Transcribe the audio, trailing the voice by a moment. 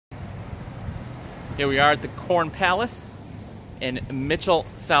Here we are at the Corn Palace in Mitchell,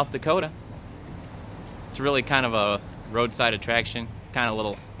 South Dakota. It's really kind of a roadside attraction, kind of a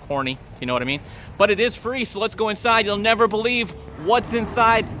little corny, if you know what I mean. But it is free, so let's go inside. You'll never believe what's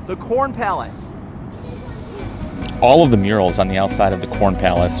inside the Corn Palace. All of the murals on the outside of the Corn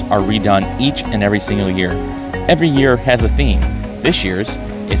Palace are redone each and every single year. Every year has a theme. This year's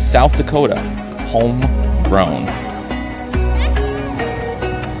is South Dakota, homegrown.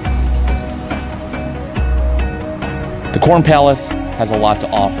 The Corn Palace has a lot to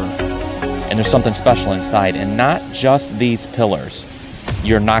offer, and there's something special inside, and not just these pillars.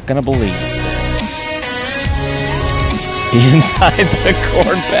 You're not going to believe this. Inside the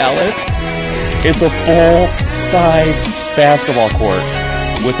Corn Palace, it's a full-size basketball court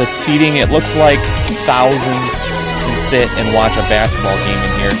with a seating. It looks like thousands can sit and watch a basketball game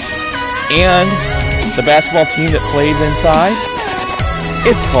in here. And the basketball team that plays inside,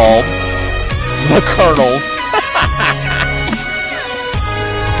 it's called the Colonels.